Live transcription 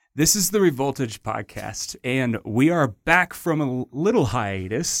This is the Revoltage podcast, and we are back from a little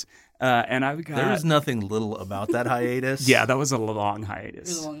hiatus. And I've got... There is nothing little about that hiatus. Yeah, that was a long hiatus.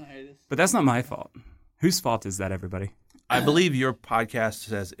 It was a long hiatus. But that's not my fault. Whose fault is that, everybody? I believe your podcast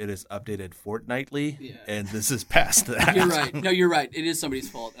says it is updated fortnightly, and this is past that. You're right. No, you're right. It is somebody's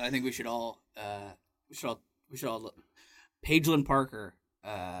fault. And I think we should all Pagelyn Parker,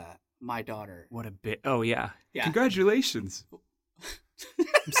 my daughter. What a bit. Oh, yeah. Yeah. Congratulations.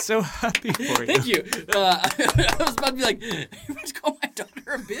 I'm so happy for you. Thank you. I was about to be like, you're about to call my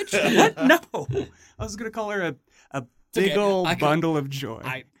daughter a bitch? What? No. I was going to call her a big old bundle of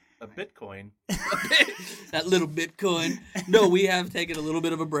joy. A Bitcoin. That little Bitcoin. No, we have taken a little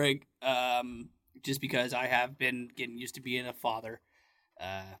bit of a break just because I have been getting used to being a father,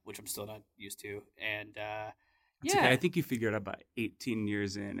 which I'm still not used to. And That's okay. I think you figured out about 18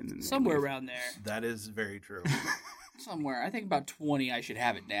 years in. And then somewhere around there. That is very true. Somewhere. I think about 20 I should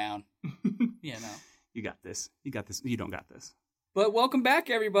have it down. You know. You got this. You got this. You don't got this. But welcome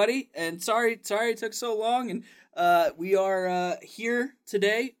back, everybody. And sorry it took so long. And we are here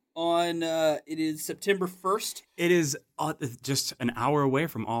today on, it is September 1st. It is just an hour away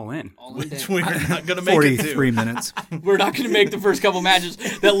from All In. Which we're not going to make 43 minutes. We're not going to make the first couple matches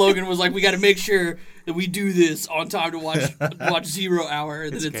that Logan was like, we got to make sure that we do this on time to watch 0 Hour.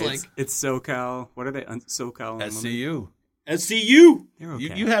 And then it's SoCal. What are they? SoCal. SCU. SCU. They're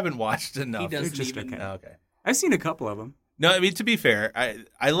okay. You haven't watched enough. He doesn't just even. okay. Oh, okay. I've seen a couple of them. No, I mean, to be fair,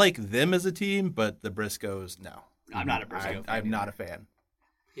 I like them as a team, but the Briscoes, no. I'm not a Briscoe fan. I'm not a fan.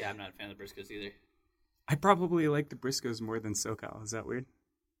 Yeah, I'm not a fan of the Briscoes either. I probably like the Briscoes more than SoCal. Is that weird?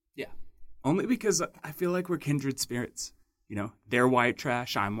 Yeah. Only because I feel like we're kindred spirits. You know, they're white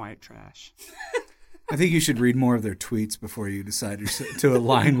trash, I'm white trash. I think you should read more of their tweets before you decide to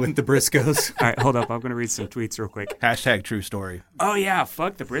align with the Briscoes. All right, hold up. I'm going to read some tweets real quick. # true story. Oh, yeah,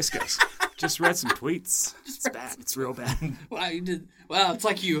 fuck the Briscoes. Just read some tweets. It's bad. It's real bad. Wow, you did. Wow, it's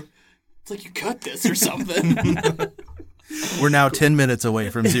like you cut this or something. We're now 10 minutes away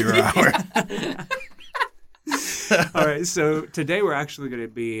from 0 Hour. All right, so today we're actually going to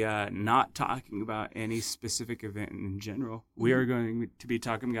be not talking about any specific event in general. We are going to be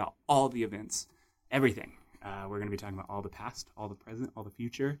talking about all the events, everything. We're going to be talking about all the past, all the present, all the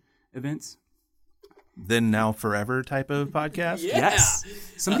future events. Then now forever type of podcast? Yeah. Yes.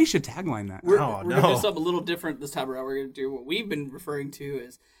 Somebody should tagline that. We're going to do something a little different this time around. We're going to do what we've been referring to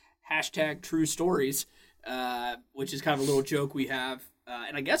as # true stories, which is kind of a little joke we have.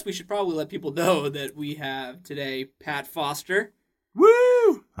 And I guess we should probably let people know that we have today Pat Foster.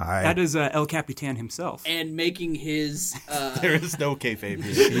 Woo! Hi. That is El Capitan himself. And making his... There is no kayfabe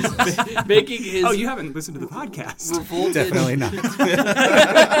here. making his... Oh, you haven't listened to the podcast. Revoltage, Definitely not.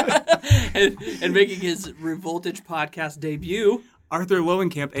 and making his Revoltage podcast debut... Arthur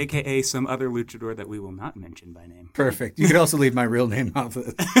Lowenkamp, a.k.a. some other luchador that we will not mention by name. Perfect. You could also leave my real name off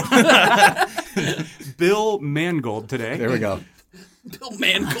of it. Bill Mangold today. There we go. Bill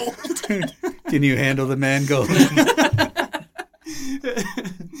Mangold. Can you handle the Mangold?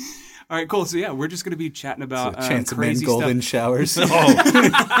 All right, cool. So, yeah, we're just going to be chatting about chance of crazy Mangold stuff. in showers. 100%.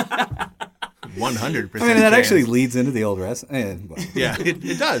 I mean, that actually leads into the old wrestling. Yeah,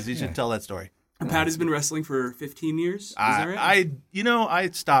 it does. You should tell that story. Pat has been wrestling for 15 years. Is that right? I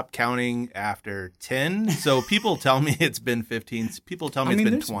stopped counting after 10. So people tell me it's been 15. People tell me it's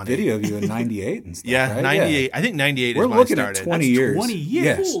been 20. Video of you in 98 and stuff. Yeah, right? 98. Yeah. I think 98 We're is when looking I started. at 20 That's years. 20 years.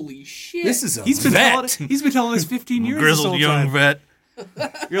 Yes. Holy shit. This is a He's been telling us 15 years. Grizzled young vet.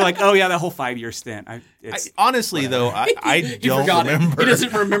 You're like, oh yeah, that whole 5-year stint. Honestly, though, I don't remember. He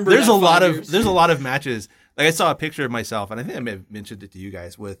doesn't remember. There's a lot of matches. Like I saw a picture of myself, and I think I may have mentioned it to you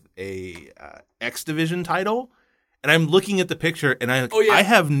guys with a X Division title, and I'm looking at the picture, and I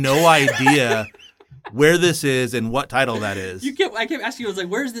have no idea where this is and what title that is. I kept asking you, I was like,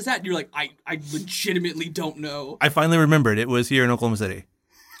 "Where is this at?" And you're like, "I legitimately don't know." I finally remembered. It was here in Oklahoma City.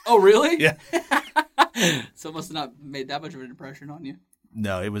 Oh, really? Yeah. So it must have not made that much of an impression on you.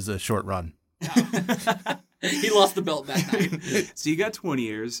 No, it was a short run. He lost the belt that night. So you got 20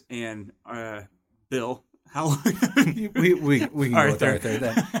 years, and Bill, how long? We can go with Arthur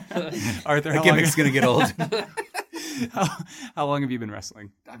then. Arthur, That gimmick's going to get old. How long have you been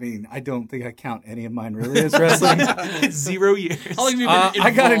wrestling? I mean, I don't think I count any of mine really as wrestling. 0 years. How long have you been involved?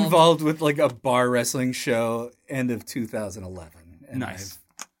 I got involved with like a bar wrestling show end of 2011. And Nice. I've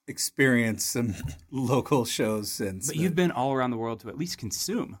experienced some local shows since. But you've been all around the world to at least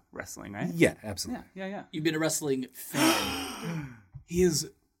consume wrestling, right? Yeah, absolutely. Yeah. You've been a wrestling fan.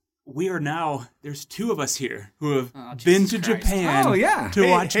 We are now, there's 2 of us here who have Oh, been Jesus to Christ. Japan Oh, yeah. to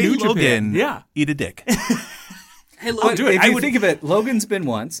watch Hey, New Logan, Japan. Yeah. Eat a dick. Hey, Logan, do it. If I you would think of it, Logan's been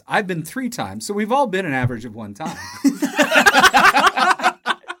once. I've been 3 times. So we've all been an average of 1 time.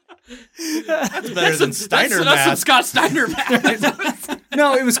 That's better than Steiner that's some math. Scott Steiner math.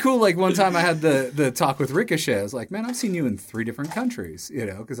 No, it was cool. Like one time I had the talk with Ricochet. I was like, man, I've seen you in 3 different countries,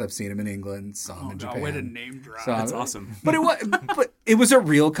 because I've seen him in England, saw him in Japan. Way to name drop. So- That's awesome. But it was a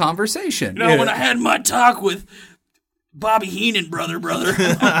real conversation. You know, when I had my talk with Bobby Heenan, brother.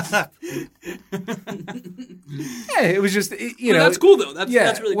 Yeah, it was just, That's cool, though.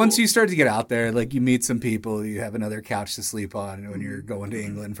 That's really once cool. you start to get out there, like you meet some people, you have another couch to sleep on when you're going to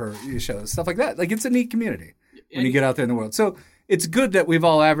England for your shows, stuff like that. Like it's a neat community when you get out there in the world. So it's good that we've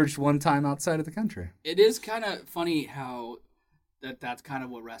all averaged 1 time outside of the country. It is kind of funny how that's kind of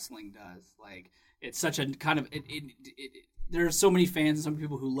what wrestling does. Like, it's such a kind of there are so many fans and some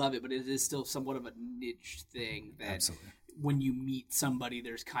people who love it, but it is still somewhat of a niche thing that Absolutely. when you meet somebody,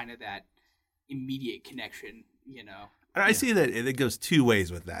 there's kind of that immediate connection, I see that it goes 2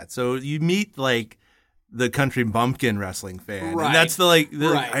 ways with that. So you meet like the country bumpkin wrestling fan, Right. and that's Right.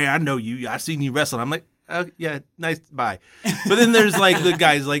 hey, I know you. I've seen you wrestle. I'm like, oh, yeah, nice, bye. But then there's like the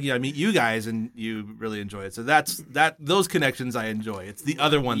guys like I meet you guys and you really enjoy it. So those connections I enjoy. It's the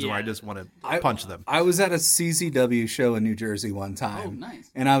other ones where I just want to punch them. I was at a CZW show in New Jersey one time. Oh,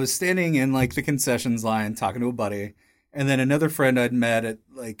 nice. And I was standing in like the concessions line talking to a buddy. And then another friend I'd met at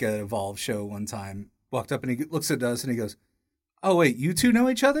like an Evolve show one time walked up and he looks at us and he goes, "Oh, wait, you 2 know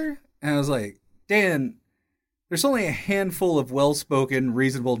each other?" And I was like, "Dan, there's only a handful of well-spoken,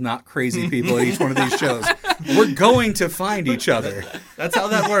 reasonable, not crazy people at each one of these shows. We're going to find each other." That's how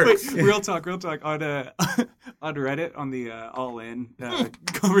that works. Real talk. On Reddit, on the All In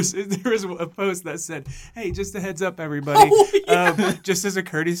conversation, there was a post that said, "Hey, just a heads up, everybody. Just as a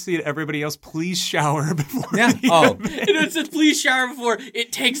courtesy to everybody else, please shower before." Yeah. Oh, And it says, "Please shower before."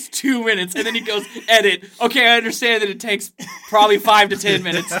 It takes 2 minutes, and then he goes, "Edit." Okay, I understand that it takes probably 5 to 10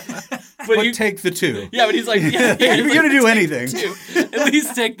 minutes, but take the 2. yeah, but he's like, yeah, If you're going to do anything. 2. At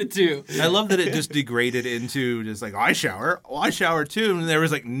least take the 2. I love that it just degraded into just like, I shower. Well, I shower too. And there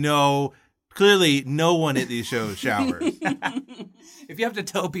was like, clearly no one at these shows showers. If you have to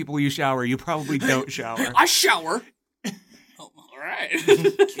tell people you shower, you probably don't shower. I shower. Oh, all right.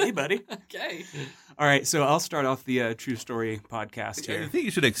 Okay, buddy. Okay. All right, so I'll start off the True Story podcast I here. think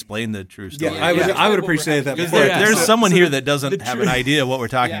you should explain the true story. Yeah, I would appreciate that. Because Before. there's so- someone so here the- that doesn't the have true- an idea what we're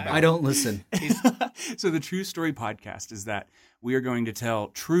talking Yeah. about. I don't listen. So the True Story podcast is that we are going to tell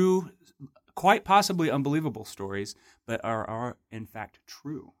true, quite possibly unbelievable stories, but are in fact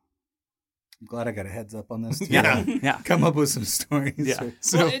true. I'm glad I got a heads up on this. Too. Yeah. Yeah. Come up with some stories. Yeah.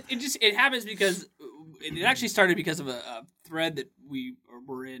 So Well, it happens because it actually started because of a thread that we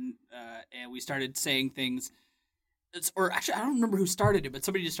were in, and we started saying things. Or actually, I don't remember who started it, but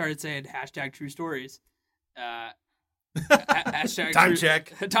somebody just started saying #True Stories. Hashtag Time true-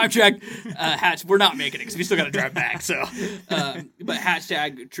 check. Time check. We're not making it because we still got to drive back. So,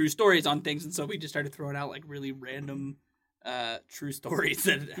 but #True Stories on things, and so we just started throwing out like really random true stories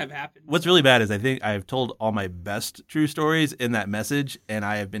that have happened. What's really bad is I think I've told all my best true stories in that message, and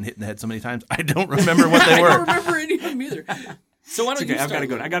I have been hit in the head so many times, I don't remember what they I were. don't remember any of them either. So why don't okay, you I've start? got to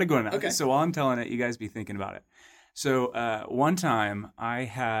go. I got to go now. Okay. So while I'm telling it, you guys be thinking about it. So one time I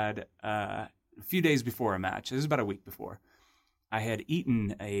had a few days before a match. This was about a week before. I had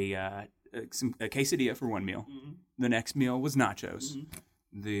eaten a quesadilla for one meal. Mhm. The next meal was nachos. Mhm.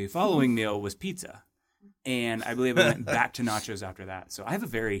 The following meal was pizza. And I believe I went back to nachos after that. So I have a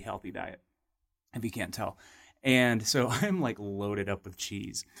very healthy diet, if you can't tell. And so I'm like loaded up with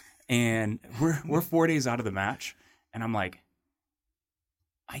cheese. And we're 4 days out of the match. And I'm like,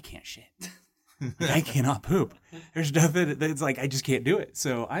 I can't shit. Like, I cannot poop. There's nothing. It's like I just can't do it.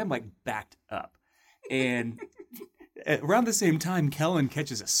 So I'm like backed up. And around the same time, Kellen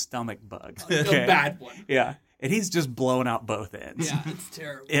catches a stomach bug. A bad one. Yeah. And he's just blowing out both ends. Yeah, it's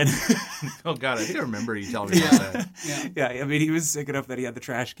terrible. And Oh, God, I think I remember you telling me about that. Yeah. yeah, I mean, he was sick enough that he had the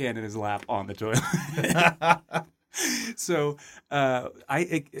trash can in his lap on the toilet. So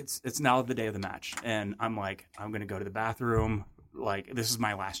it's now the day of the match, and I'm like, I'm gonna go to the bathroom. Like, this is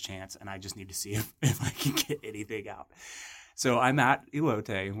my last chance, and I just need to see if I can get anything out. So I'm at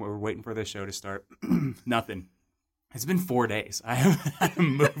Elote. We're waiting for the show to start. Nothing. It's been 4 days. I haven't had a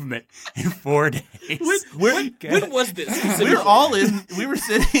movement in 4 days. When was this? We were all in. We were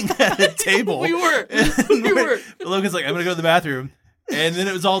sitting at a table. We were. And We were. Logan's like, I'm gonna go to the bathroom, and then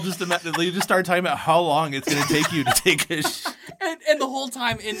it was all just you just started talking about how long it's gonna take you to take a. And the whole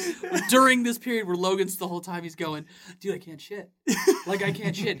time, during this period where Logan's the whole time he's going, dude, I can't shit. Like, I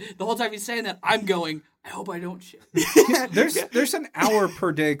can't shit. The whole time he's saying that, I'm going, I hope I don't shit. Yeah, there's an hour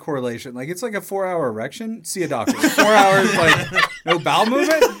per day correlation. Like, it's like a 4-hour erection. See a doctor. 4 hours, like, no bowel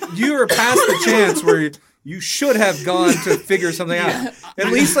movement. You are past the chance where you should have gone to figure something out. At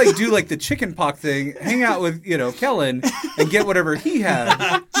least, like, do, like, the chicken pox thing. Hang out with, Kellen and get whatever he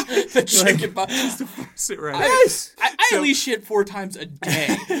had. The chicken pox. Sit right. I at least shit 4 times a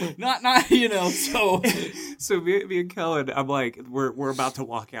day. Not so. So me and Kellen, I'm like, we're about to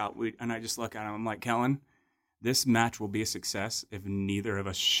walk out, and I just look at him. I'm like, Kellen, this match will be a success if neither of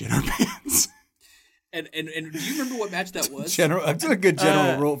us shit our pants. And do you remember what match that was? That's a good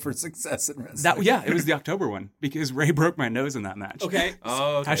general rule for success in wrestling. It was the October one because Ray broke my nose in that match. Okay.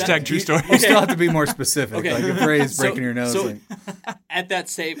 Oh, okay. Hashtag true story. You still have to be more specific. Okay. Like if Ray's breaking your nose. So at that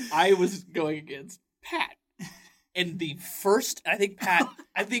same, I was going against Pat. And the first, I think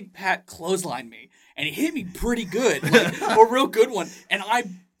Pat clotheslined me. And he hit me pretty good. Like, a real good one. And I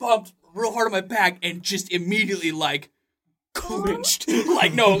bumped real hard on my back and just immediately, like, clinched.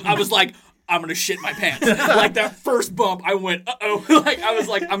 Like, no, I was like, I'm going to shit my pants. Like, that first bump, I went, uh-oh. Like, I was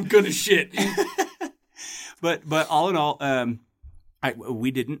like, I'm going to shit. But all in all,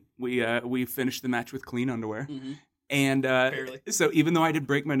 we didn't. We finished the match with clean underwear. Mm-hmm. And Barely. So even though I did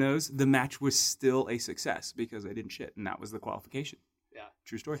break my nose, the match was still a success because I didn't shit, and that was the qualification. Yeah.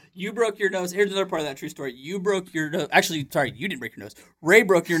 True story. You broke your nose. Here's another part of that true story. You broke your nose. Actually, sorry, you didn't break your nose. Ray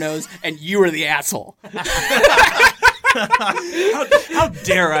broke your nose, and you were the asshole. How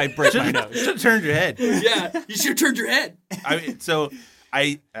dare I break my nose? Should have turned your head. Yeah, you should have turned your head. I mean, so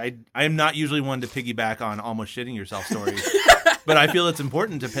I am not usually one to piggyback on almost shitting yourself stories, but I feel it's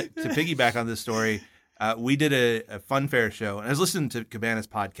important to piggyback on this story. We did a fun fair show, and I was listening to Cabana's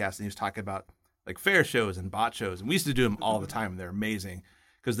podcast, and he was talking about like fair shows and bot shows, and we used to do them all the time. And they're amazing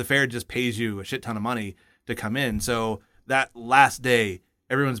because the fair just pays you a shit ton of money to come in. So that last day,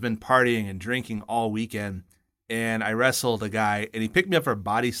 everyone's been partying and drinking all weekend, and I wrestled a guy, and he picked me up for a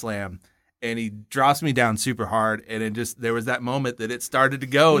body slam, and he drops me down super hard, and there was that moment that it started to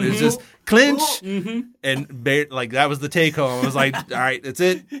go, and it was just clinch, and like that was the take home. I was like, all right, that's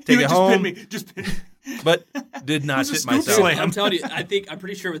it, take it home. Just pin me. But did not shit myself. slam. I'm telling you, I'm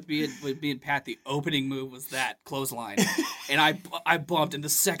pretty sure with being Pat, the opening move was that clothesline, and I bumped, and the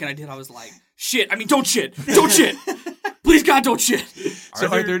second I did, I was like, shit. I mean, don't shit, please God, don't shit. So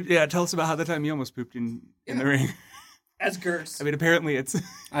Arthur, tell us about how the time you almost pooped in the ring. As Gertz. I mean, apparently it's.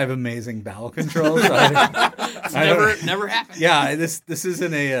 I have amazing bowel control. So never happened. Yeah, this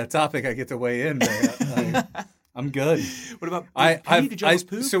isn't a topic I get to weigh in. But, I'm good. What about did you almost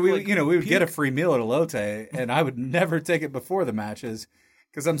poop? So we would get a free meal at Elote, and I would never take it before the matches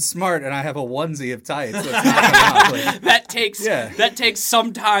because I'm smart and I have a onesie of tights. So it's not coming out. That takes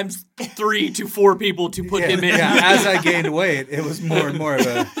sometimes 3 to 4 people to put him in. Yeah, as I gained weight, it was more and more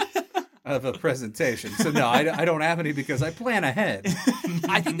of a presentation. So no, I don't have any because I plan ahead.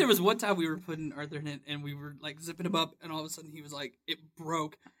 I think there was one time we were putting Arthur in it, and we were like zipping him up, and all of a sudden he was like, it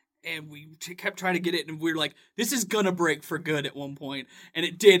broke. And we kept trying to get it, and we were like, this is gonna break for good at one point. And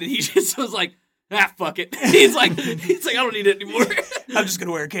it did, and he just was like, fuck it. He's like, I don't need it anymore. I'm just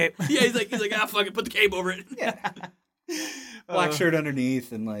gonna wear a cape. Yeah, he's like, fuck it, put the cape over it. Yeah. Black shirt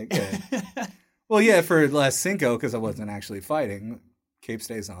underneath, and like, well, yeah, for last Cinco, because I wasn't actually fighting, cape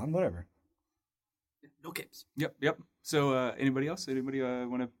stays on, whatever. No capes. Yep. So anybody else? Anybody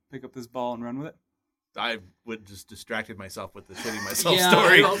want to pick up this ball and run with it? I would just distracted myself with the shitting myself Yeah,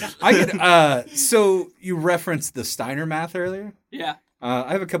 story. I could. So you referenced the Steiner math earlier. Yeah.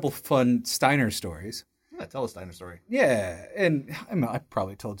 I have a couple fun Steiner stories. Yeah, tell a Steiner story. Yeah, and I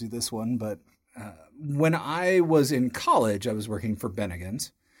probably told you this one, but when I was in college, I was working for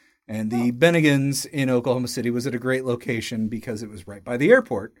Bennigan's, and the Bennigan's in Oklahoma City was at a great location because it was right by the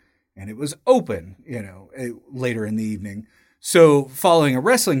airport, and it was open, later in the evening. So following a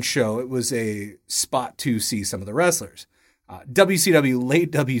wrestling show, it was a spot to see some of the wrestlers. Late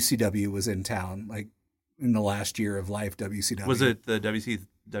WCW was in town, like in the last year of life, WCW. Was it the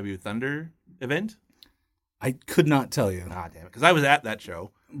WCW Thunder event? I could not tell you. Ah, damn it. Because I was at that show.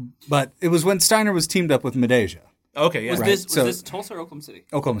 But it was when Steiner was teamed up with Medeja. Okay, yeah. Was this Tulsa or Oklahoma City?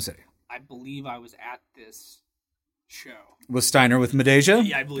 Oklahoma City. I believe I was at this show. Was Steiner with Medeja?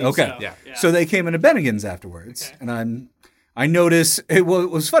 Yeah, I believe so. Yeah. So they came into Bennigan's afterwards. Okay. And I noticed,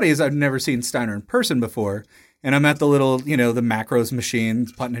 what was funny is I've never seen Steiner in person before. And I'm at the little, the macros machine,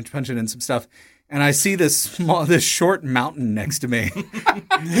 punching in some stuff. And I see this short mountain next to me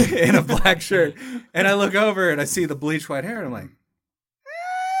in a black shirt. And I look over and I see the bleached white hair. And I'm like,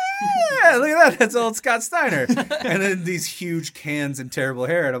 yeah, look at that. That's old Scott Steiner. And then these huge cans and terrible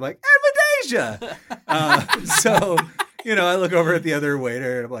hair. And I'm like, and Medeja. So, I look over at the other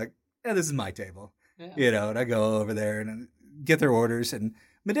waiter and I'm like, yeah, this is my table. Yeah. And I go over there and get their orders. And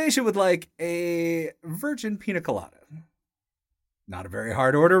Medeja would like a virgin pina colada. Not a very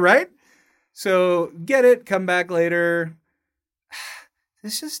hard order, right? So get it, come back later.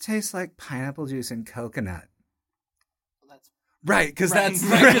 This just tastes like pineapple juice and coconut. Right, because that's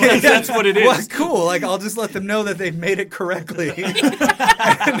what it is. Well, cool. Like, I'll just let them know that they've made it correctly.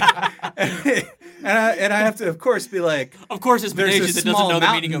 and I have to, of course, be like, of course, it's there's a that doesn't know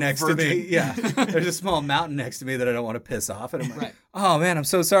the meaning of next virgin. to me. Yeah, there's a small mountain next to me that I don't want to piss off, and I'm like, oh man, I'm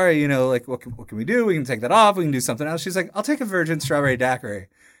so sorry. Like, what can we do? We can take that off. We can do something else. She's like, I'll take a virgin strawberry daiquiri.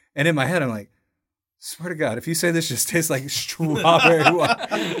 And in my head, I'm like, swear to God, if you say this just tastes like strawberry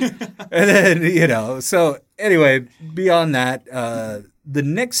wine. And then, so anyway, beyond that, the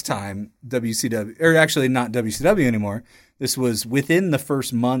next time WCW, or actually not WCW anymore, this was within the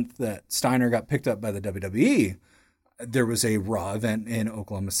first month that Steiner got picked up by the WWE, there was a Raw event in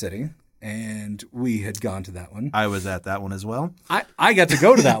Oklahoma City, and we had gone to that one. I was at that one as well. I got to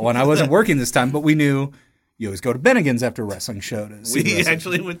go to that one. I wasn't working this time, but we knew you always go to Bennigan's after a wrestling show to see We wrestling.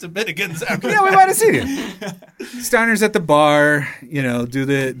 actually went to Bennigan's after. Yeah, we might have seen you. Steiner's at the bar, do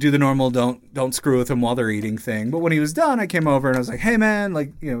the normal don't screw with him while they're eating thing. But when he was done, I came over and I was like, hey man,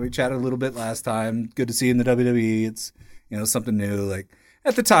 we chatted a little bit last time. Good to see you in the WWE. It's something new. Like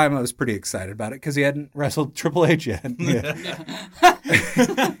at the time, I was pretty excited about it because he hadn't wrestled Triple H yet.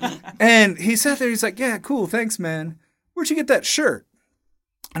 And he sat there. He's like, yeah, cool, thanks, man. Where'd you get that shirt?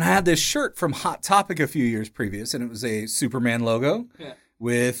 And I had this shirt from Hot Topic a few years previous, and it was a Superman logo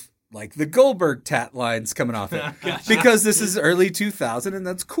with like the Goldberg tat lines coming off it. Gotcha. Because this is early 2000 and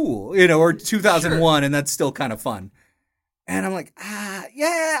that's cool, or 2001 and that's still kind of fun. And I'm like,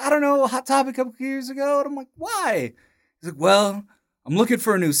 I don't know, Hot Topic a couple of years ago. And I'm like, why? He's like, well, I'm looking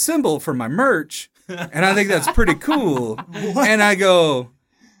for a new symbol for my merch, and I think that's pretty cool. And I go,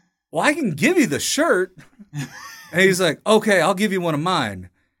 well, I can give you the shirt. And he's like, okay, I'll give you one of mine.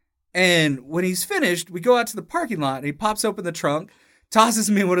 And when he's finished, we go out to the parking lot, and he pops open the trunk,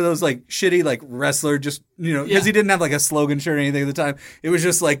 tosses me one of those like shitty like wrestler, just because he didn't have like a slogan shirt or anything at the time. It was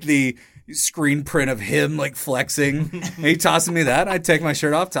just like the screen print of him like flexing. And he tosses me that. I take my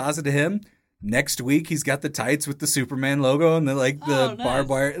shirt off, toss it to him. Next week, he's got the tights with the Superman logo and the barbed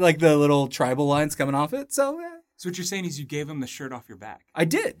wire, like the little tribal lines coming off it. So. So what you're saying is you gave him the shirt off your back. I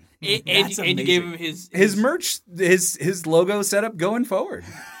did. And you gave him his merch, his logo setup going forward.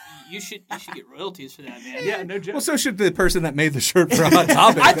 You should get royalties for that, man. Yeah, no joke. Well, so should the person that made the shirt for Hot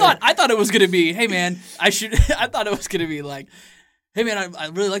Topic. I thought it was gonna be, hey man, I thought it was gonna be like, hey man, I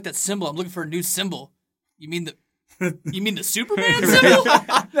really like that symbol. I'm looking for a new symbol. You mean the Superman symbol?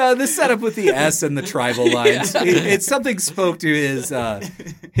 No, the setup with the S and the tribal lines. Yeah. It's something spoke to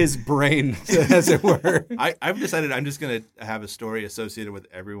his brain, as it were. I've decided I'm just going to have a story associated with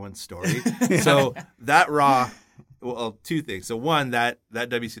everyone's story. So that Raw, well, two things. So one, that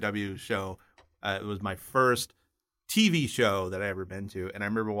WCW show was my first TV show that I ever been to, and I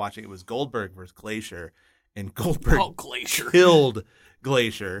remember watching it was Goldberg versus Glacier, and Goldberg killed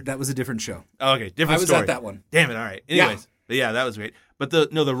Glacier. That was a different show. Okay, different story. I was at that one. Damn it, all right. Anyways, but yeah, that was great. But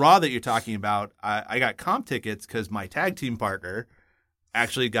the Raw that you're talking about, I got comp tickets because my tag team partner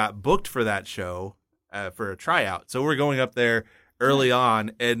actually got booked for that show for a tryout. So we're going up there early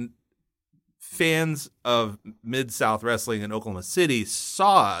on, and fans of Mid-South Wrestling in Oklahoma City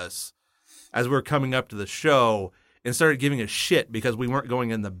saw us as we're coming up to the show and started giving us shit because we weren't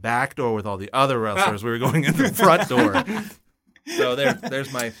going in the back door with all the other wrestlers. We were going in the front door. So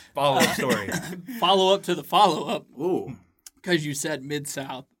there's my follow-up story. Follow-up to the follow-up. Ooh. Because you said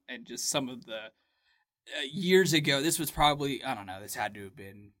Mid-South and just some of the years ago, this was probably, I don't know, this had to have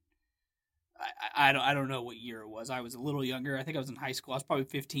been, I don't know what year it was. I was a little younger. I think I was in high school. I was probably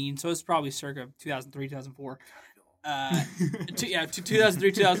 15, so it's probably circa 2003, 2004.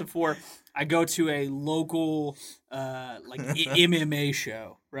 2003, 2004, I go to a local MMA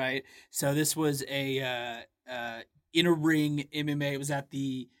show, right? So this was a in a ring MMA. It was at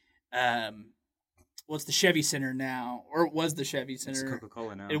the what's the Chevy Center now, or it was the Chevy Center. It's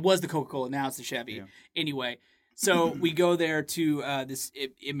Coca-Cola now. It was the Coca-Cola. Now it's the Chevy. Yeah. Anyway, so we go there to this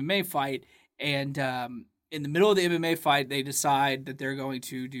MMA fight, and in the middle of the MMA fight, they decide that they're going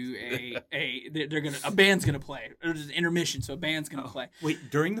to do a band's gonna play. There's an intermission, so a band's gonna play. Wait,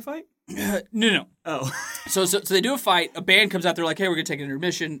 during the fight? No. Oh. So they do a fight. A band comes out. They're like, hey, we're gonna take an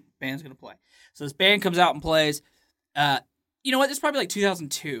intermission. Band's gonna play. So this band comes out and plays. You know what? It's probably like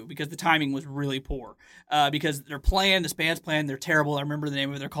 2002 because the timing was really poor. Because they're playing, this band's playing, they're terrible. I remember the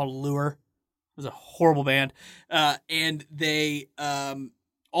name of it. They're called Lure. was a horrible band. And they,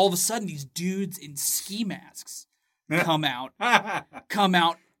 all of a sudden, these dudes in ski masks come out,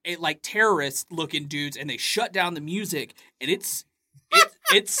 like terrorist-looking dudes, and they shut down the music, and it's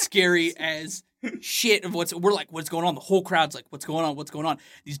scary as shit. We're like, what's going on? The whole crowd's like, what's going on? What's going on?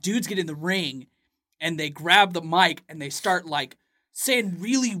 These dudes get in the ring, and they grab the mic, and they start like saying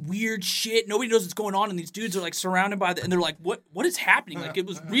really weird shit. Nobody knows what's going on, and these dudes are like surrounded by and they're like, what is happening? Like, it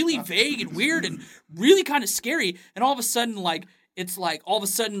was really vague and weird and really kind of scary. And all of a sudden, like, it's like all of a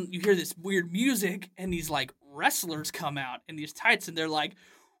sudden you hear this weird music, and these like wrestlers come out in these tights, and they're like,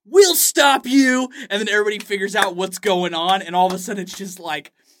 we'll stop you. And then everybody figures out what's going on, and all of a sudden it's just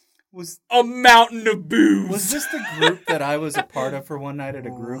like a mountain of booze. Was this the group that I was a part of for one night at a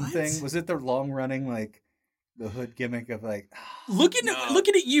groom thing? Was it the long running like the hood gimmick of like looking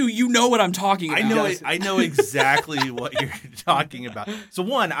at you know what I'm talking about. I know exactly what you're talking about. So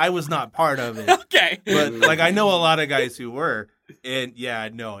one, I was not part of it. Okay. But like I know a lot of guys who were, and yeah,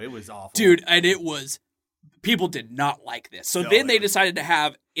 no, it was awful. Dude, and it was people did not like this. So then they decided to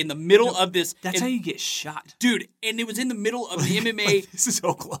have in the middle of this. That's how you get shot. Dude, and it was in the middle of the MMA. This is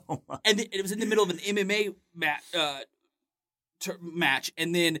Oklahoma. And it was in the middle of an MMA match.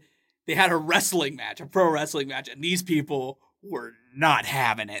 And then they had a wrestling match, a pro wrestling match. And these people were not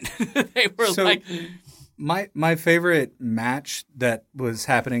having it. They were like... My favorite match that was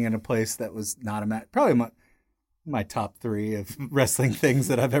happening in a place that was not a match, probably my top 3 of wrestling things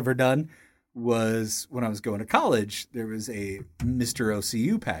that I've ever done, was when I was going to college. There was a Mr.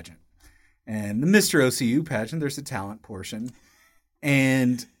 OCU pageant. And the Mr. OCU pageant, there's a talent portion.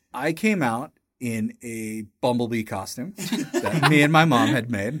 And I came out in a bumblebee costume that me and my mom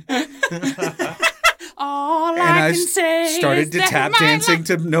had made. All I can say started to tap dancing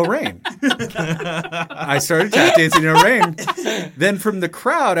to No Rain. I started tap dancing to No Rain. Then from the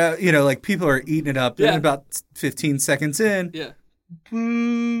crowd, like people are eating it up. Then about 15 seconds in,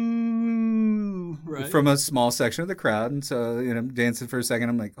 boo, from a small section of the crowd. And so, dancing for a second.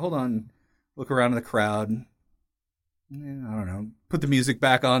 I'm like, hold on, look around in the crowd. I don't know. Put the music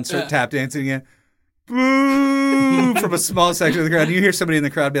back on, start tap dancing again. Boo! From a small section of the crowd. And you hear somebody in the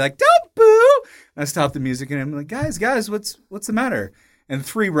crowd be like, don't boo! And I stop the music and I'm like, guys, what's the matter? And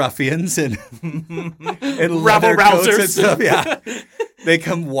 3 ruffians and leather coats and stuff. Yeah. They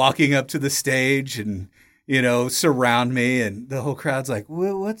come walking up to the stage and, surround me. And the whole crowd's like,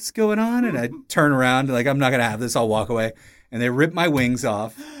 what's going on? And I turn around like, I'm not going to have this. I'll walk away. And they rip my wings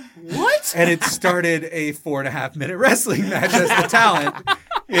off. What? And it started a 4.5-minute wrestling match as the talent.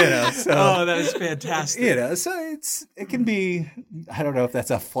 So that is fantastic. So it can be. I don't know if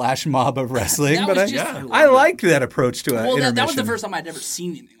that's a flash mob of wrestling, but I like that approach to it. Well, that was the first time I'd ever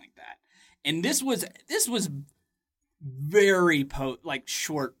seen anything like that, and this was very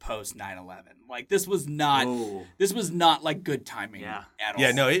short post 9/11. Like this was not like good timing at all.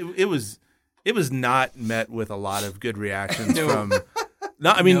 Yeah, no, it was not met with a lot of good reactions from.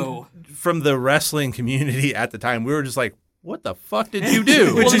 From the wrestling community at the time. We were just like, what the fuck did you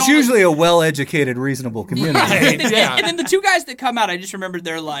do? Which is usually a well-educated, reasonable community. Right. And then the 2 guys that come out, I just remember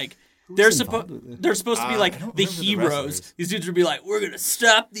they're like, they're supposed to be like the heroes. These dudes would be like, we're going to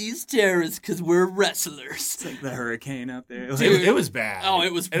stop these terrorists because we're wrestlers. It's like the hurricane out there. It was bad. Oh,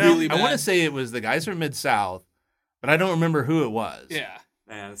 it was really bad. I want to say it was the guys from Mid-South, but I don't remember who it was. Yeah.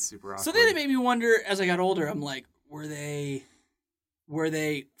 Man, that's super awkward. So then it made me wonder, as I got older, I'm like, were they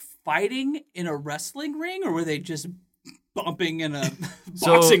fighting in a wrestling ring, or were they just bumping in a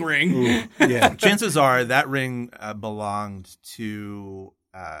boxing ring? Yeah, chances are that ring belonged to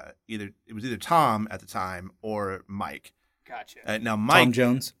either Tom at the time or Mike. Gotcha. Now Mike Tom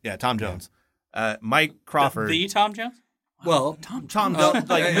Jones. Yeah, Tom Jones. Mike Crawford. The Tom Jones. Well, Tom Jones,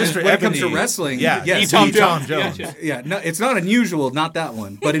 like Mr. When it comes to wrestling, yes, Tom Jones. Gotcha. Yeah, no, it's not unusual, not that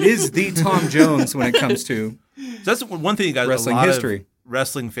one, but it is the Tom Jones when it comes to. So that's one thing you guys. Wrestling a lot history. Of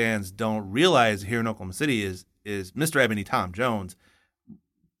wrestling fans don't realize here in Oklahoma City is Mr. Ebony Tom Jones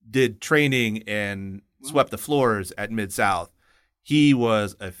did training and swept the floors at Mid-South. He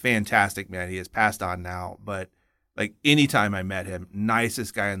was a fantastic man. He has passed on now, but like anytime I met him,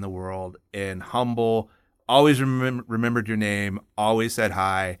 nicest guy in the world and humble. Always remembered your name. Always said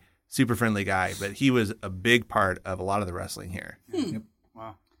hi. Super friendly guy. But he was a big part of a lot of the wrestling here. Yep.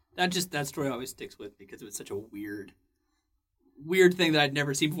 Wow. That story always sticks with me because it was such a weird thing that I'd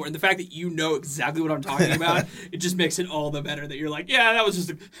never seen before. And the fact that you know exactly what I'm talking about, it just makes it all the better that you're like, yeah, that was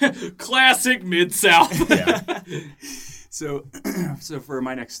just a classic Mid-South. Yeah. So for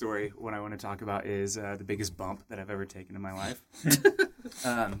my next story, what I want to talk about is the biggest bump that I've ever taken in my life.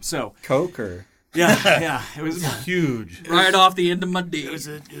 Coke or Yeah. It was Huge. Right off the end of my D. It was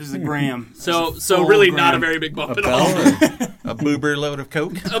a gram. So full really gram. not a very big bump at all. A boober load of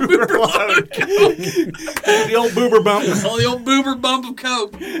coke. A boober load of coke. The old boober bump. Oh, the old boober bump of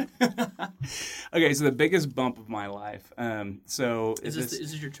coke. Okay, so the biggest bump of my life. So Is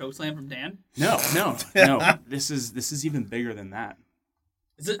this your choke slam from Dan? No. This is even bigger than that.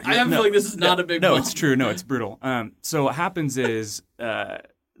 Is it? I have a feeling this is not a big No, bump. it's true. No, it's brutal. So what happens is the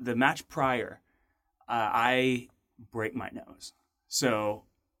match prior, I break my nose, so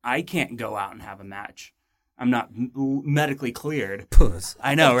I can't go out and have a match. I'm not medically cleared. Puss.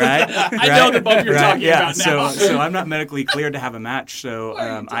 I know, right? I know the bump you're talking about now. So I'm not medically cleared to have a match. So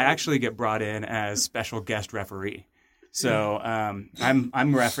I actually get brought in as special guest referee. So I'm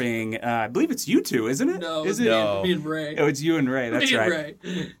refereeing. I believe it's you two, isn't it? No, is it? me and Ray. Oh, it's you and Ray. That's Me and right.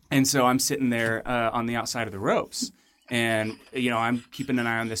 Ray. And so I'm sitting there on the outside of the ropes. And, I'm keeping an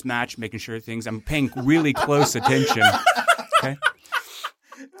eye on this match, making sure I'm paying really close attention. Okay.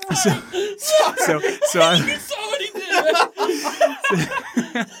 So I'm, You saw what he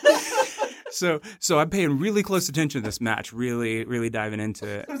did. so I'm paying really close attention to this match, really, really diving into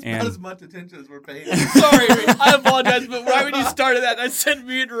it. Not And as much attention as we're paying. Sorry, Ray. I apologize, but right when you started that, I said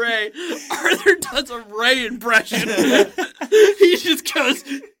me and Ray. Arthur does a Ray impression. He just goes.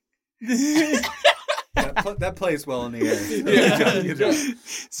 That plays well in the air. Good job.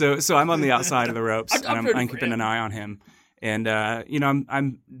 so I'm on the outside of the ropes, I'm and rooting I'm for keeping him. an eye on him. And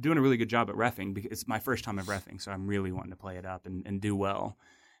I'm doing a really good job at reffing because it's my first time of reffing, so I'm really wanting to play it up and do well.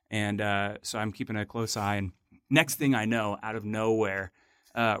 And so I'm keeping a close eye. And next thing I know, out of nowhere,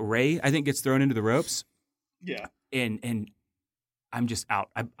 Ray I think gets thrown into the ropes. Yeah. And I'm just out.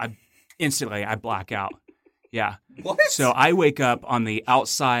 I instantly black out. Yeah. What? So I wake up on the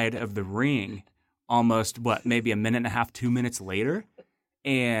outside of the ring almost, maybe a minute and a half, 2 minutes later.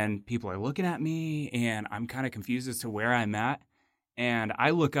 And people are looking at me, and I'm kind of confused as to where I'm at. And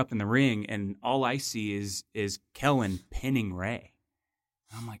I look up in the ring, and all I see is Kellen pinning Ray.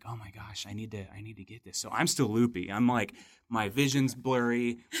 And I'm like, oh my gosh, I need to get this. So I'm still loopy. I'm like, my vision's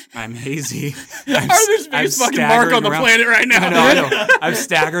blurry. I'm hazy. Arthur's biggest fucking mark on the planet right now. I know. I'm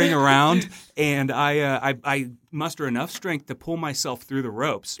staggering around, and I muster enough strength to pull myself through the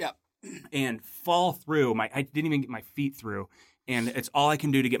ropes. Yep. And fall through. I didn't even get my feet through. And it's all I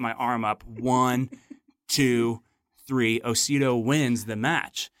can do to get my arm up. 1, 2, 3. Osito wins the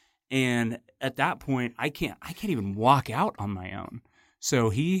match. And at that point, I can't even walk out on my own.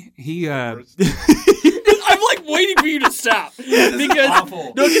 So he I'm like waiting for you to stop because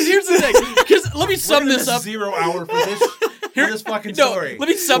awful. No, because here's the thing. Because let me sum this up. 0 hour for this fucking No, story. let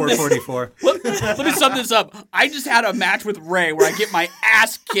me sum this. 444. Let me sum this up. I just had a match with Ray where I get my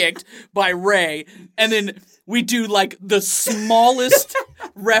ass kicked by Ray, and then we do like the smallest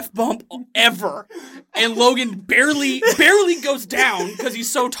ref bump ever, and Logan barely goes down because he's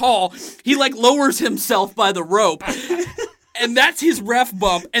so tall. He like lowers himself by the rope. And that's his ref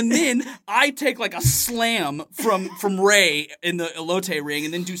bump. And then I take like a slam from Ray in the elote ring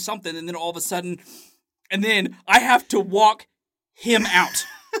and then do something. And then all of a sudden, and then I have to walk him out.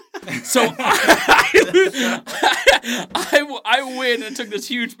 So I win and took this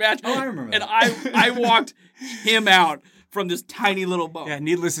huge match. Oh, I remember And that. I walked him out from this tiny little bump. Yeah,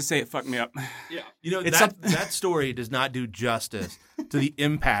 needless to say, it fucked me up. Yeah. You know, It's that story does not do justice to the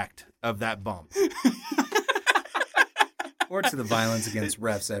impact of that bump. Or to the violence against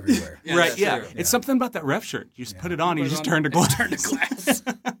refs everywhere. Yeah, Right, that's yeah. true. It's something about that ref shirt. You just put it on, and you just turn to Turn to glass. glass.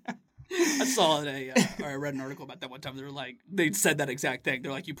 I saw I read an article about that one time. They said that exact thing.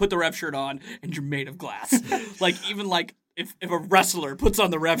 They're like, you put the ref shirt on and you're made of glass. Like even like if a wrestler puts on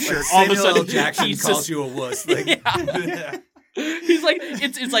the ref shirt, all of a Samuel L. sudden Jackson he's calls just, you a wuss. Like, he's like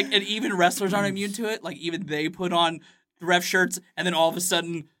it's like, and even wrestlers aren't immune to it. Like even they put on the ref shirts, and then all of a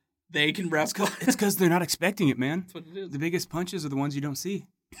sudden they can ref. It's because they're not expecting it, man. That's what it is. The biggest punches are the ones you don't see.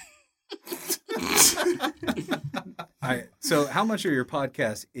 so how much of your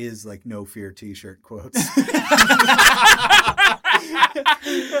podcast is like no fear t-shirt quotes?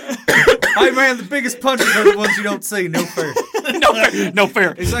 Hi man, the biggest punches are the ones you don't see. No fear. No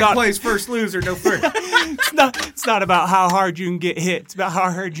fair. It's like plays first loser. No fear. It's not about how hard you can get hit. It's about how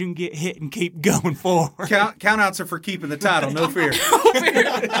hard you can get hit and keep going forward. Countouts are for keeping the title. No fear.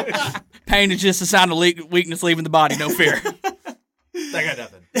 Pain is just a sign of weakness leaving the body. No fear. I got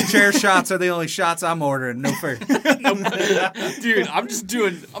nothing. Chair shots are the only shots I'm ordering. No fear. Dude, I'm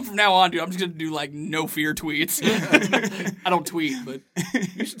from now on, dude, I'm just going to do like no fear tweets. I don't tweet, but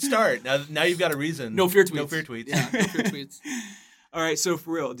You should start. Now you've got a reason. no fear tweets. No fear tweets. Yeah, no fear tweets. All right, so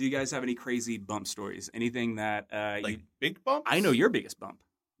for real, do you guys have any crazy bump stories? Anything that Like big bump? I know your biggest bump.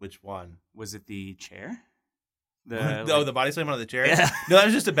 Which one? Was it the chair? The body slam on the chair? Yeah. No, that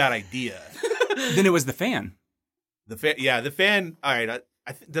was just a bad idea. Then it was the fan. The fan. All right.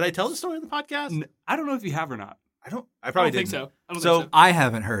 Did I tell the story on the podcast? I don't know if you have or not. I probably I don't didn't. think so. I don't So- think so. I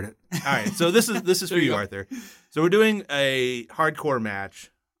haven't heard it. All right. So this is for you you, go. Arthur. So we're doing a hardcore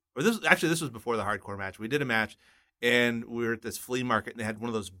match. Or this was before the hardcore match. We did a match, and we were at this flea market, and they had one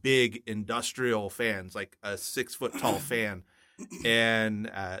of those big industrial fans, like a 6-foot tall fan.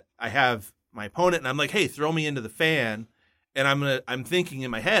 And I have my opponent, and I'm like, "Hey, throw me into the fan." And I'm thinking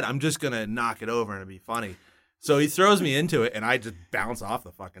in my head, I'm just gonna knock it over and it'll be funny. So he throws me into it, and I just bounce off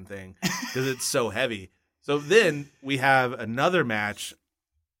the fucking thing because it's so heavy. So then we have another match.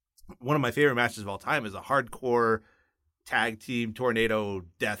 One of my favorite matches of all time is a hardcore tag team tornado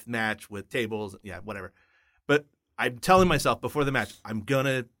death match with tables. Yeah, whatever. But I'm telling myself before the match, I'm going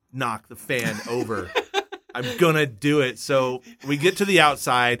to knock the fan over. I'm going to do it. So we get to the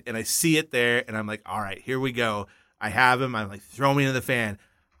outside, and I see it there, and I'm like, all right, here we go. I have him. I'm like, throw me into the fan.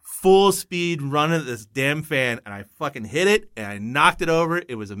 Full speed running at this damn fan, and I fucking hit it, and I knocked it over.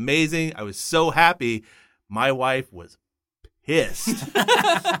 It was amazing. I was so happy. My wife was pissed.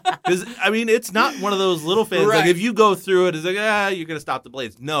 Because, I mean, it's not one of those little fans. Right. Like, if you go through it, it's like, you're going to stop the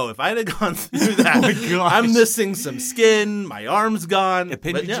blades. No, if I had gone through that, Oh my gosh. I'm missing some skin. My arm's gone. But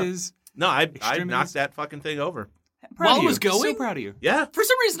yeah. Appendages. No, I Extremities. knocked that fucking thing over. Proud While of it you. was going? So proud of you. Yeah. For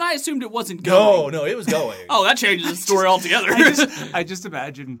some reason, I assumed it wasn't going. No, it was going. Oh, that changes the story altogether. I just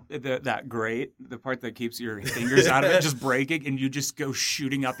imagine that grate, the part that keeps your fingers out of it, just breaking, and you just go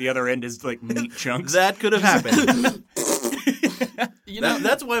shooting out the other end as like meat chunks. That could have happened. You know,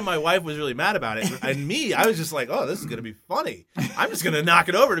 That's why my wife was really mad about it. And me, I was just like, oh, this is going to be funny. I'm just going to knock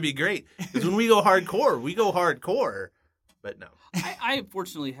it over to be great. Because when we go hardcore. But no. I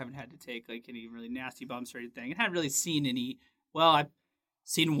fortunately haven't had to take like any really nasty bumps or anything. I haven't really seen any. Well, I've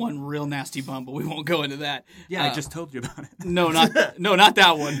seen one real nasty bump, but we won't go into that. Yeah, I just told you about it. No, not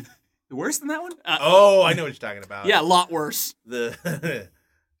that one. Worse than that one? Oh, I know what you're talking about. Yeah, a lot worse.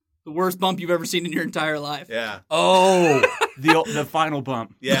 The worst bump you've ever seen in your entire life. yeah. Oh, the final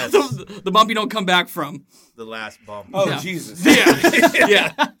bump. Yes. The bump you don't come back from. The last bump. Oh, Yeah. Jesus. Yeah,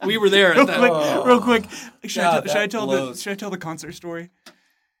 yeah. We were there at that Real quick. Should God, I that tell blows. the concert story?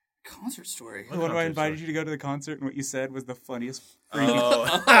 concert story. The one where I concert invited story? you to go to the concert, and what you said was the funniest.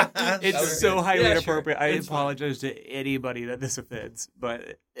 Oh. It's so highly Yeah, sure. inappropriate. I It's fine. apologize to anybody that this offends,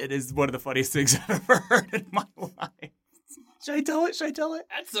 but it is one of the funniest things I've ever heard in my life. Should I tell it?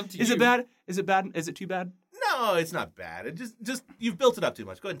 That's up to you. Is it bad? Is it bad? Is it too bad? No, it's not bad. It just you've built it up too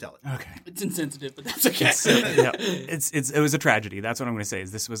much. Go ahead and tell it. Okay. It's insensitive, but that's okay. Yeah, it was a tragedy. That's what I'm going to say.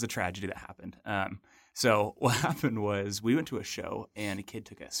 Is this was a tragedy that happened. So what happened was we went to a show and a kid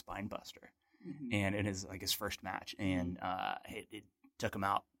took a spine buster, and in his first match, and it took him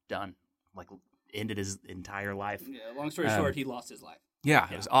out, done, ended his entire life. Yeah, long story short, he lost his life. Yeah,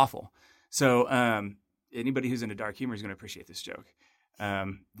 it was awful. So anybody who's into dark humor is going to appreciate this joke.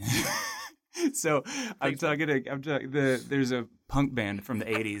 So there's a punk band from the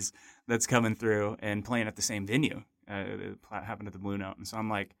 80s that's coming through and playing at the same venue. It happened at the Blue Note. And so I'm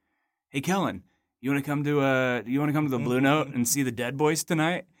like, hey, Kellen, you want to come to the Blue Note and see the Dead Boys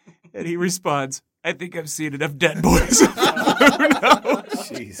tonight? And he responds, I think I've seen enough Dead Boys.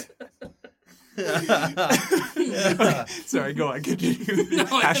 Jeez. Sorry, go on. Continue. No.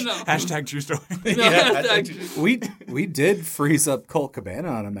 Hashtag true story. We did freeze up Colt Cabana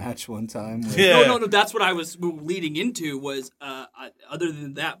on a match one time. with- Yeah. No. That's what I was leading into. Was other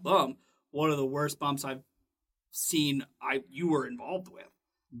than that bump, one of the worst bumps I've seen. You were involved with,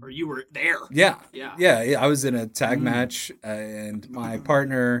 or you were there. Yeah. Yeah. I was in a tag match, and my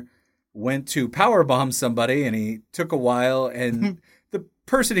partner went to powerbomb somebody, and he took a while, and the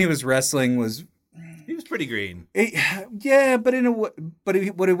person he was wrestling was, He was pretty green. what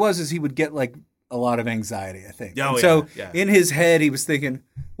it was is he would get like a lot of anxiety, I think. Oh, And yeah, so yeah. in his head, he was thinking,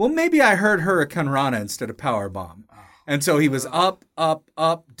 well, maybe I heard Hurricane Rana instead of powerbomb. And so he was up,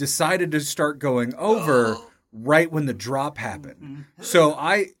 decided to start going over right when the drop happened. So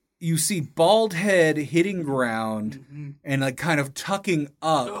you see bald head hitting ground and like kind of tucking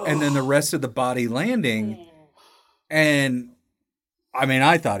up and then the rest of the body landing. And I mean,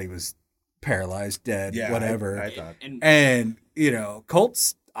 I thought he was paralyzed, dead, whatever. I thought. And,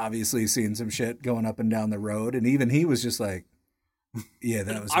 Colt's obviously seen some shit going up and down the road. And even he was just like, yeah,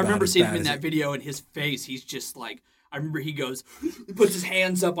 that was I remember about as seeing bad him in as that it- video, and his face, he's just like, I remember he puts his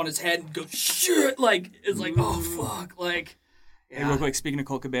hands up on his head and goes, shit, it's like, oh, fuck, Hey, real quick, speaking of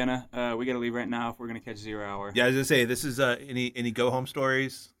Colt Cabana, we got to leave right now if we're going to catch 0 hour. Yeah, I was gonna say this is any go home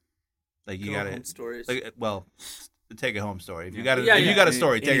stories. Like you Go got home it. stories. Like, well, take it home story. If you Yeah. got Yeah, if you got a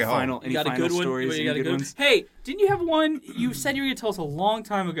story, take it home. Any You got a final good one? stories? You got Any a good good ones? Hey, didn't you have one? You said you were going to tell us a long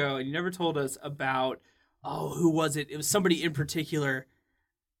time ago, and you never told us about. Oh, who was it? It was somebody in particular.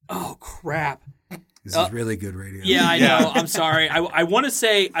 Oh crap! This is really good radio. Yeah, I know. I'm sorry. I want to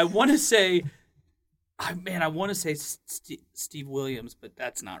say. I want to say Steve Williams, but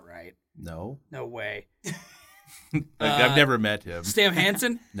that's not right. No, No way. I've never met him. Sam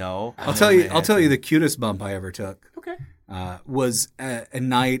Hansen. No, I'll tell you the cutest bump I ever took. Okay. Was a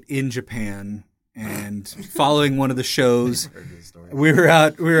night in Japan, and following one of the shows, we were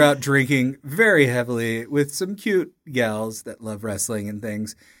out drinking very heavily with some cute gals that love wrestling and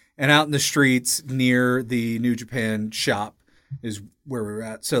things, and out in the streets near the New Japan shop is where we were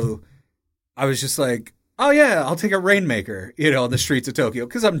at. So I was just like, oh yeah, I'll take a Rainmaker, in the streets of Tokyo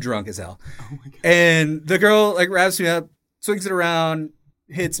because I'm drunk as hell. Oh my God. And the girl wraps me up, swings it around,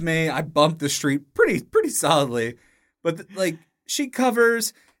 hits me. I bump the street pretty solidly. But she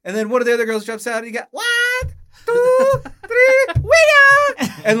covers, and then one of the other girls jumps out, and you got 1, 2, 3, we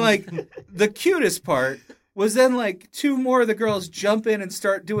out! And the cutest part was then 2 more of the girls jump in and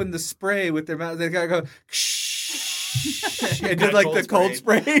start doing the spray with their mouth. They gotta go and did the cold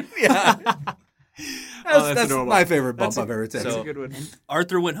spray. Yeah. That's my favorite bump I've ever taken. That's a good one.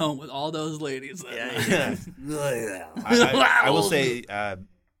 Arthur went home with all those ladies. Yeah. I will say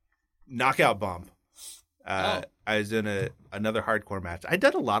knockout bump. I was in another hardcore match. I'd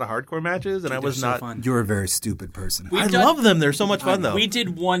done a lot of hardcore matches, and I was not. Fun. You're a very stupid person. I love them. They're so much fun, though. We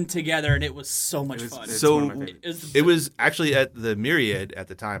did one together, and it was so much fun. So it was actually at the Myriad at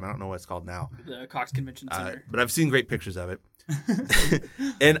the time. I don't know what it's called now. The Cox Convention Center. But I've seen great pictures of it.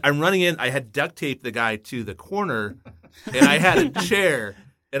 And I'm running in. I had duct taped the guy to the corner, and I had a chair.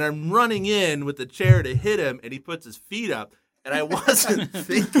 And I'm running in with the chair to hit him, and he puts his feet up. And I wasn't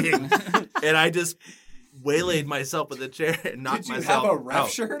thinking. And I just waylaid myself with a chair and knocked myself out. Did you have a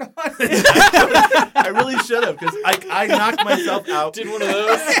ref shirt on? I really should have, because I knocked myself out. Did one of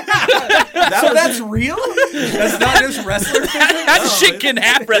those? That's real? That's not just wrestler physics? That shit can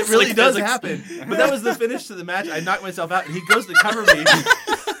happen. It really does happen. But that was the finish to the match. I knocked myself out, and he goes to cover me.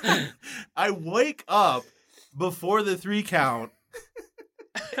 I wake up before the 3 count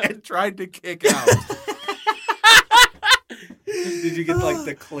and tried to kick out. Did you get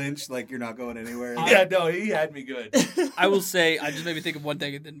the clinch, you're not going anywhere? Yeah, no, he had me good. I will say, I just made me think of one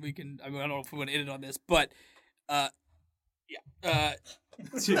thing, and then we can. I don't know if we want to end it on this, but we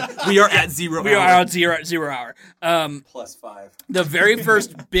are at 0 we hour. are at zero hour. +5. The very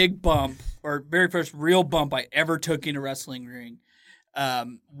first big bump, or very first real bump I ever took in a wrestling ring,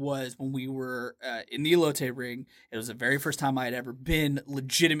 was when we were in the elote ring. It was the very first time I had ever been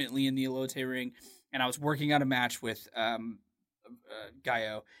legitimately in the elote ring, and I was working on a match with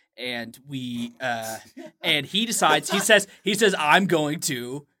Gaio, and we and he decides, he says I'm going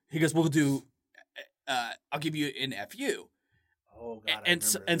to, he goes, we'll do I'll give you an FU. Oh God!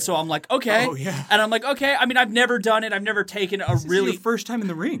 And so I'm like, okay. Oh, yeah. And I'm like, okay. I mean, I've never done it. I've never taken a This is your first time in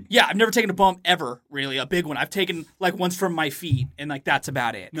the ring. Yeah, I've never taken a bump ever, really, a big one. I've taken once from my feet, and that's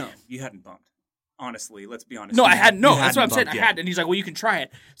about it. No, you hadn't bumped. Honestly, let's be honest. No, I hadn't. No, You that's what I'm hadn't saying. bumped I yet. had, and he's like, well, you can try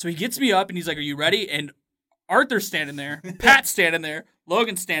it. So he gets me up, and he's like, are you ready? And Arthur's standing there, Pat's standing there,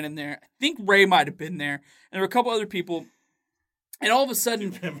 Logan's standing there. I think Ray might have been there, and there were a couple other people. And all of a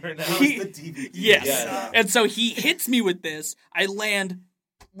sudden, yes. Yeah. And so he hits me with this. I land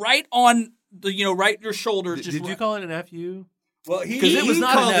right on the, right in your shoulder. Did you call it an FU? Well, Because it was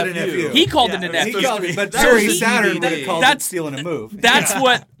not called an it an FU. FU. He called it an He FU. called it, but That Jerry was Saturn DVD. would have called it stealing a move. That's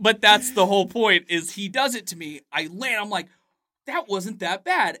but that's the whole point, is he does it to me. I land, I'm like, that wasn't that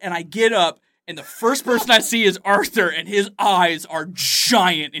bad. And I get up, and the first person I see is Arthur, and his eyes are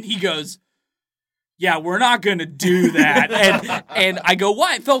giant, and he goes, yeah, we're not going to do that. and I go,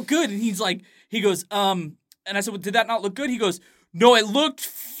 why? It felt good. And he goes, and I said, well, did that not look good? He goes, no, it looked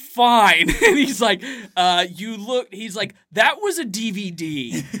fine. And he's like, he's like, that was a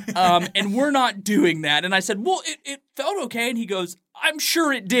DVD. And we're not doing that. And I said, well, it felt okay. And he goes, I'm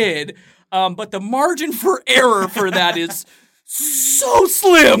sure it did. But the margin for error for that is so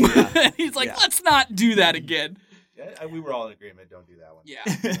slim. And he's like, let's not do that again. Yeah, we were all in agreement. Don't do that one. Yeah.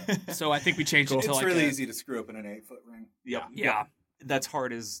 So I think we changed it to It's really easy to screw up in an 8-foot ring. Yep. Yeah. That's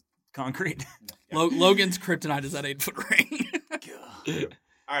hard as concrete. Logan's kryptonite is that 8-foot ring.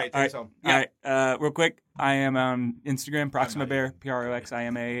 All right, take All right. us home. All right. Real quick, I am on Instagram, Proxima Bear,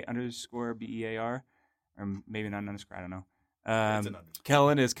 PROXIMA_BEAR. Or maybe not an underscore, I don't know. It's an underscore.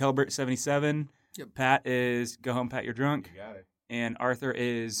 Kellen is Kelbert77. Yep. Pat is Go Home Pat You're Drunk. You got it. And Arthur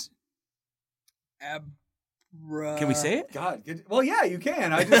is Can we say it? God, well, yeah, you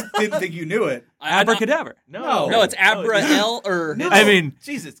can. I just didn't think you knew it. Abracadabra. No, it's Abra L or. No. I mean,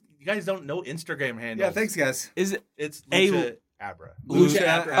 Jesus, you guys don't know Instagram handles. Yeah, thanks, guys. is it It's A- Lucha Abra. Lucha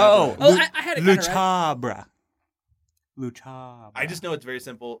Abra. Oh, I had it kind of right. Luchabra. Luchabra. I just know it's very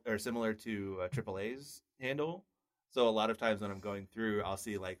simple or similar to AAA's handle. So a lot of times when I'm going through, I'll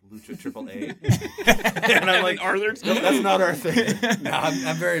see like Lucha AAA, and I'm like, Are there? no, that's not our thing. No,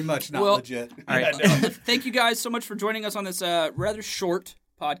 I'm very much not Well- legit. All right. Thank you guys so much for joining us on this rather short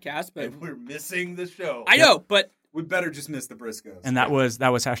podcast. But And we're missing the show. I know, but We better just miss the Briscoes. And that was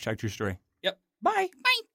hashtag true story. Yep. Bye. Bye.